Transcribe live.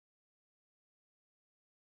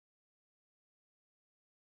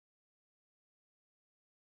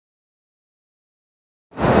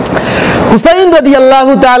হুসাইন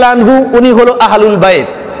রাদিয়াল্লাহু তাআলা আনহু উনি হলো আহলুল বাইত,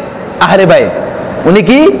 আহলে বাইত। উনি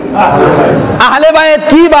কি আহলে বাইত?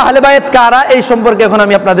 কি বা আহলে বাইত কারা, এই সম্পর্কে এখন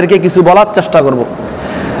আমি আপনাদেরকে কিছু বলার চেষ্টা করব।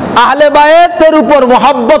 আহলে বাইতের উপর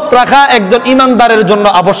মহব্বত রাখা একজন ইমানদারের জন্য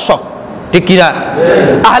আবশ্যক, ঠিক কি না?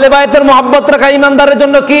 আহলে বাইতের মহব্বত রাখা ইমানদারের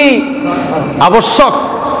জন্য কি আবশ্যক?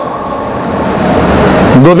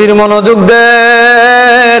 গভীর মনোযোগ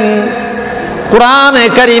দেন। কোরআনে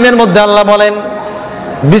কারীমের মধ্যে আল্লাহ বলেন,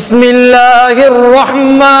 বিসমিল্লাহির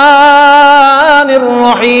রহমানির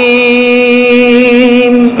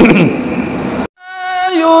রহিম,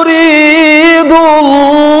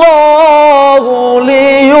 ইউরিদুল্লাহু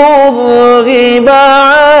লিইয়ুযহিবা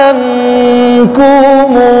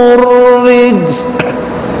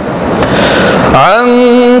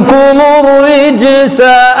আনকুমুর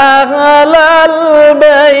রিজসা আহলাল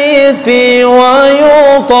বাইতি ওয়া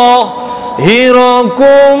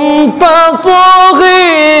يطهركم تطهيرا।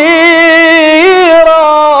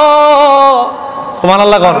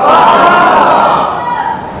 সুবহানাল্লাহ।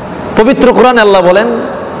 পবিত্র কোরআনে আল্লাহ বলেন,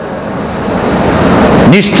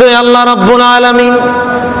 নিশ্চয় আল্লাহ রাব্বুল আলামিন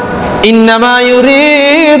ইন্নামা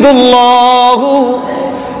ইউরিদুল্লাহু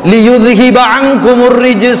লিইয়ুযহিবা আনকুমুর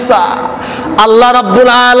রিজসা, আল্লাহ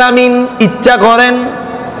রাব্বুল আলামিন ইচ্ছা করেন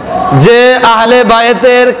যে আহলে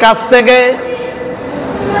বায়তের কাছ থেকে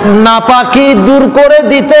নাপাকি দূর করে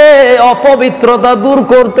দিতে, অপবিত্রতা দূর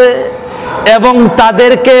করতে এবং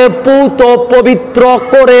তাদেরকে পুত পবিত্র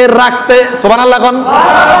করে রাখতে। সুবহানাল্লাহ।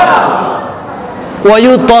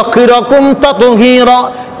 ওয়ায়ুতাহিরকুম তাতহীরা,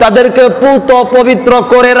 তাদেরকে পুত পবিত্র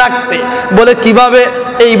করে রাখতে। বলে কিভাবে?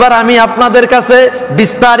 এইবার আমি আপনাদের কাছে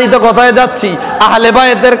বিস্তারিত কথায় যাচ্ছি, আহলে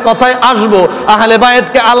বায়েতের কথায় আসব। আহলে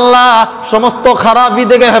বায়েতকে আল্লাহ সমস্ত খারাপি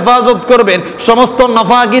থেকে হেফাজত করবেন, সমস্ত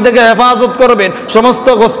নাফাকি থেকে হেফাজত করবেন, সমস্ত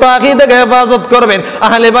গোস্তাখি থেকে হেফাজত করবেন।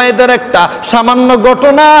 আহলে বায়েতের একটা সামান্য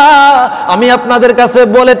ঘটনা আমি আপনাদের কাছে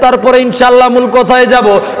বলে তারপরে ইনশাআল্লাহ মূল কথায় যাব।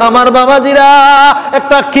 আমার বাবাজিরা,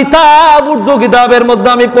 একটা কিতাব, উর্দু কিতাবের মধ্যে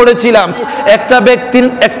আমি পড়েছিলাম, একটা ব্যক্তির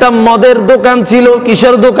একটা মদের দোকান ছিল।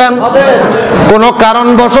 কিসের দোকান? কোন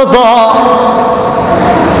কারণবশত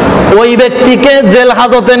ওই ব্যক্তিকে জেল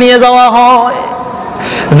হাজতে নিয়ে যাওয়া হয়।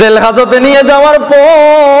 জেল হাজতে নিয়ে যাওয়ার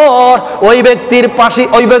পর ওই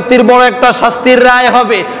ব্যক্তির বড় একটা শাস্তির রায়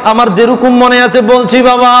হবে। আমার যেরকম মনে আছে বলছি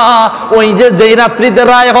বাবা, ওই যেই রাত্রিতে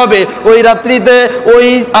রায় হবে, ওই রাত্রিতে ওই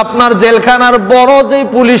আপনার জেলখানার বড় যে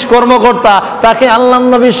পুলিশ কর্মকর্তা, তাকে আল্লাহর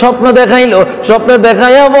নবী স্বপ্ন দেখাইলো। স্বপ্ন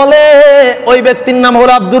দেখাইয়া বলে, ওই ব্যক্তির নাম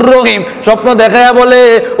হলো আব্দুর রহিম। স্বপ্ন দেখাইয়া বলে,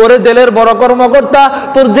 ওরে জেলের বড় কর্মকর্তা,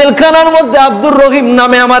 তোর জেলখানার মধ্যে আব্দুর রহিম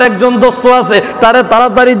নামে আমার একজন দোস্ত আছে, তারে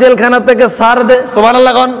তাড়াতাড়ি জেলখানা থেকে ছাড় দে।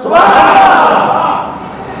 সুবহানাল্লাহ।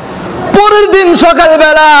 পরের দিন সকাল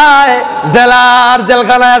বেলায়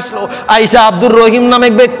জেলখানায় আসলো, আইসা আব্দুর রহিম নামে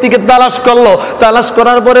ব্যক্তিকে তালাশ করলো। তালাশ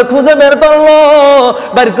করার পরে খুঁজে বের করলো,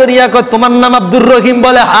 বের করিয়া কয়, তোমার নাম আব্দুর রহিম?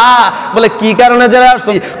 বলে হ্যাঁ। বলে কি কারণে জেলে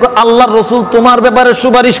আসছি? আল্লাহর রাসূল তোমার ব্যাপারে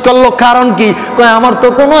সুপারিশ করলো। কারণ কি? কয় আমার তো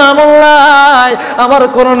কোনো আমল নাই, আমার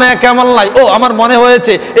কোনো নেক আমল নাই। ও আমার মনে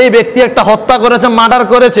হয়েছে এই ব্যক্তি একটা হত্যা করেছে, মার্ডার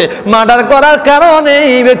করেছে। মার্ডার করার কারণে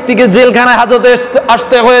এই ব্যক্তিকে জেলখানায় হাজতে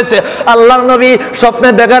আসতে হয়েছে। আল্লাহর নবী স্বপ্নে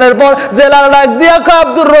দেখার পর জেলার ডাক দিয়া কয়,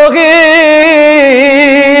 আব্দুর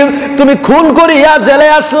রহিম, তুমি খুন করিয়া জেলে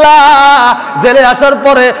আসলা। জেলে আসার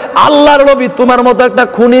পরে আল্লাহর নবী তোমার মতো একটা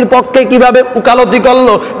খুনির পক্ষে কিভাবে উকালতি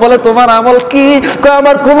করলো? বলে তোমার আমল কি? কয়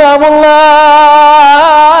আমার কোনো আমল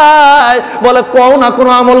নাই। বলে কও না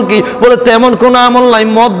কোনো আমল কি? বলে তেমন কোনো আমল নাই।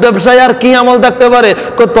 মদ ব্যবসায় আর কি আমল থাকতে পারে?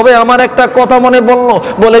 তবে আমার একটা কথা মনে বললো।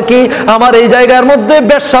 বলে কি? আমার এই জায়গার মধ্যে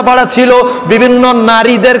ব্যবসা পাড়া ছিল, বিভিন্ন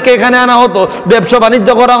নারীদেরকে এখানে আনা হতো, ব্যবসা বাণিজ্য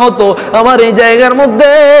করা হতো। আমার এই জায়গার মধ্যে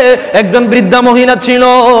একজন বৃদ্ধা মহিলা ছিল।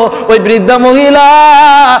 ওই বৃদ্ধা মহিলা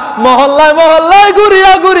মহল্লায় মহল্লায়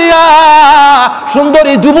ঘুরিয়া ঘুরিয়া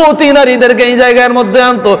সুন্দরী যুবতী নারীদেরকে এই জায়গার মধ্যে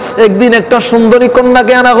আনতো। একদিন একটা সুন্দরী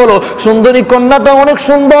কন্যাকে আনা হলো। সুন্দরী কন্যাটা অনেক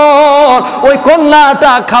সুন্দর। ওই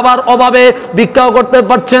কন্যাটা খাবার অভাবে ভিক্ষাও করতে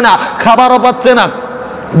পারছে না, খাবারও পাচ্ছে না।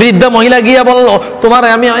 বৃদ্ধা মহিলা গিয়া বলল, তোমার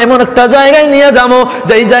আমি এমন একটা জায়গায় নিয়ে যাবো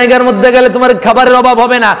যে এই জায়গার মধ্যে গেলে তোমার খাবারের অভাব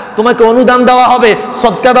হবে না, তোমাকে অনুদান দেওয়া হবে,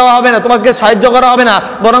 সদকা দেওয়া হবে না, তোমাকে সাহায্য করা হবে না,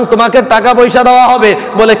 বরং তোমাকে টাকা পয়সা দেওয়া হবে।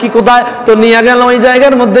 বলে কি কোথায়? তো নিয়ে গেল, ওই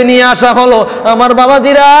জায়গার মধ্যে নিয়ে আসা হলো। আমার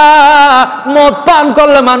বাবাজিরা, মদ পান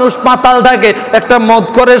করলে মানুষ পাতাল থাকে, একটা মদ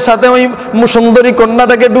করের সাথে ওই সুন্দরী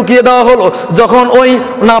কন্যাটাকে ঢুকিয়ে দেওয়া হলো। যখন ওই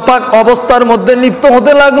নাপাক অবস্থার মধ্যে লিপ্ত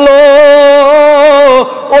হতে লাগলো,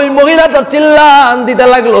 ওই মহিলাটা চিল্লান দিতে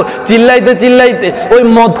লাগলো, চিল্লাইতে চিল্লাইতে ওই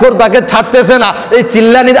মদখোর তাকে ছাড়তেছে না। এই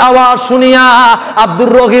চিল্লানির আওয়াজ শুনিয়া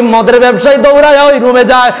আব্দুর রহিম মদের ব্যবসায়ী দৌড়ায় ওই রুমে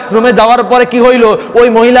যায়। রুমে যাওয়ার পরে কি হইলো, ওই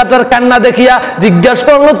মহিলাটার কান্না দেখিয়া জিজ্ঞাসা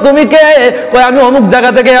করলো, তুমি কে? কই আমি অমুক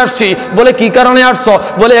জায়গা থেকে আসছি। বলে কি কারণে আসছো?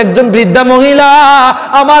 বলে একজন বৃদ্ধা মহিলা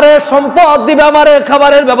আমারে সম্পদ দিবে, আমারে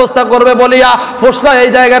খাবারের ব্যবস্থা করবে বলিয়া ফসলা এই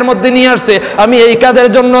জায়গার মধ্যে নিয়ে আসছে, আমি এই কাজের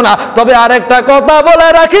জন্য না। তবে আরেকটা কথা বলে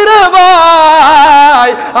রাখি রে ভাই,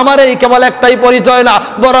 আমার এই কেবল একটাই পরিচয় না,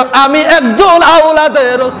 বরং আমি একজন আওলাদে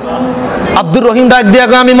রাসূল। আব্দুর রহিম ডাক দিয়া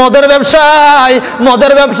কয়, আমি মদের ব্যবসায়ী,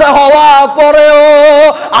 মদের ব্যবসা হওয়া পরেও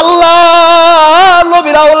আল্লাহ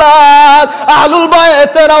নবীর আওলাদ, আহলুল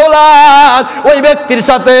বাইতের আওলাদ, ওই ব্যক্তির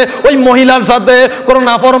সাথে ওই মহিলার সাথে কোন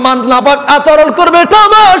নাফরমান নাপাক আচরণ করবে এটা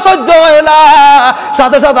আমার সহ্য হয় না।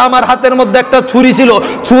 সাথে সাথে আমার হাতের মধ্যে একটা ছুরি ছিল,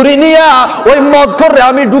 ছুরি নিয়ে ওই মদখোরে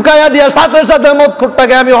আমি ঢুকাইয়া দিয়া সাথে সাথে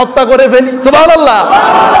মদখোরটাকে আমি হত্যা করে ফেলি। সুবহানাল্লাহ।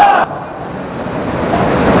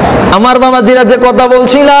 আমার বাবাজিরা যে কথা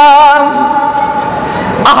বলছিলাম,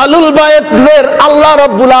 আহলুল বাইতের আল্লাহ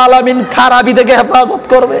রাব্বুল আলামিন খারাপি থেকে হেফাজত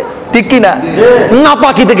করবে, ঠিক কি না?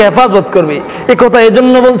 নাপাকি থেকে হেফাজত করবে। এই কথা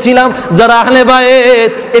এজন্য বলছিলাম, যারা আহলে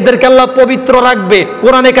বাইত এদেরকে আল্লাহ পবিত্র রাখবে,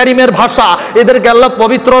 কোরআনে কারীমের ভাষা, এদেরকে আল্লাহ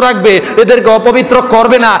পবিত্র রাখবে, এদেরকে অপবিত্র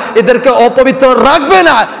করবে না, এদেরকে অপবিত্র রাখবে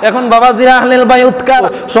না। এখন বাবাজিরা আহলে বাইত কার?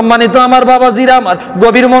 সম্মানিত আমার বাবাজিরা, আমার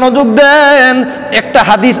গভীর মনোযোগ দেন। একটা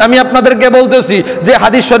হাদিস আমি আপনাদেরকে বলতেছি, যে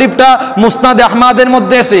হাদিস শরীফটা মুসনাদে আহমদের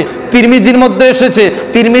মধ্যে এসে, তিরমিজির মধ্যে এসেছে,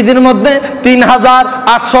 তিরমিজির মধ্যে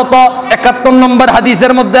 3871 নম্বর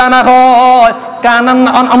হাদিসের মধ্যে আনা হয়, কানান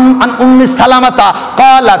আন উম্মি সালামাতা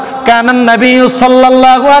قالت كان النبي صلى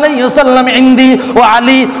الله عليه وسلم عندي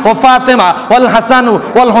وعلي وفاطمه والحسن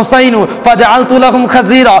والحسين فجعلت لهم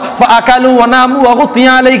خزيرا فاكلوا وناموا وغطي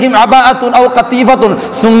عليهم عباءة او قطيفة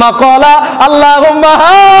ثم قال اللهم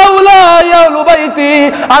هؤلاء اهل بيتي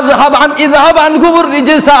اذهب عنهم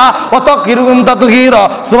الرجس وطهرهم تطهيرا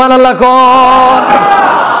سبحان الله।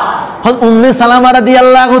 উম্মে সালামা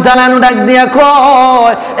রাদিয়াল্লাহু তাআলা ডাক দিয়া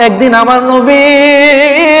কয়, একদিন আমার নবী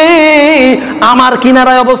আমার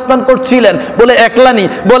কিনারায় অবস্থান করছিলেন। বলে একলানি?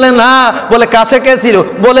 বলে না। বলে কাছে কে ছিল?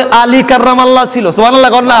 বলে আলী কাররামাল্লাহ ছিল।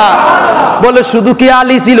 সুবহানাল্লাহ কর না। বলে শুধু কি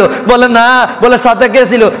আলী ছিল? বলে না। বলে সাথে কে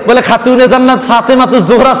ছিল? বলে খাতুনে জান্নাত ফাতেমাতুজ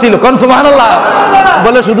জোহরা ছিল। কোন সুবহানাল্লাহ।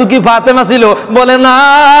 বলে শুধু কি ফাতেমা ছিল? বলে না।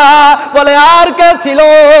 বলে আর কে ছিল?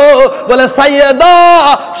 বলে সাইয়্যিদা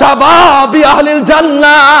শাবাবি আহলিল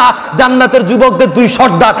জান্নাহ, জান্নাতের যুবকদের দুই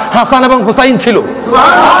সর্দার হাসান এবং হুসাইন ছিল।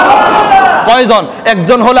 কয়জন?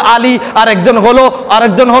 একজন হলো আলী, আর একজন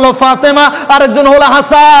হলো ফাতেমা, আর একজন হলো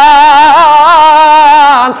হাসান,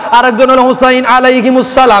 আর একজন হলো হুসাইন আলাইহিমুস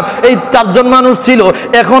সালাম। এই চারজন মানুষ ছিল।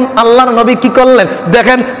 এখন আল্লাহর নবী কি করলেন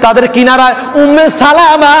দেখেন, তাদের কিনারায় উম্মে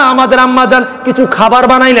সালামা আমাদের আম্মাজান কিছু খাবার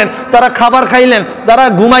বানাইলেন, তারা খাবার খাইলেন, তারা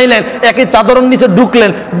ঘুমাইলেন, একই চাদরের নিচে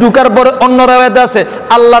ঢুকলেন। ঢুকার পরে অন্য রাওয়ায়াতে আছে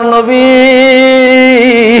আল্লাহর নবী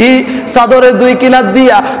চাদরে দুই কিনার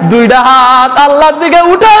দিয়া দুইটা হাত আল্লাহর দিকে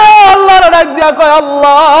উঠে আল্লাহর ডাক দিয়া কয়,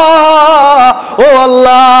 আল্লাহ ও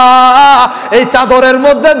আল্লাহ, এই চাদরের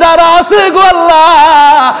মধ্যে যারা আছে গো আল্লাহ,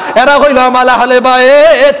 এরা হইল আমার আহলে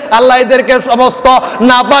বাইত। আল্লাহ এদেরকে সমস্ত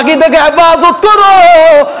নাপাকি থেকে হেফাজত করো,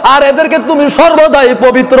 আর এদেরকে তুমি সর্বদাই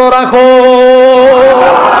পবিত্র রাখো।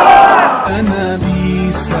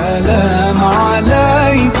 সালাম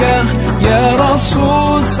আলাইকা ইয়া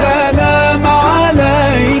রাসূল, সালাম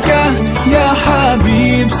আলাইকা ইয়া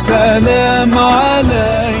হাবিব, সালাম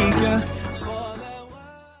আলাইকা।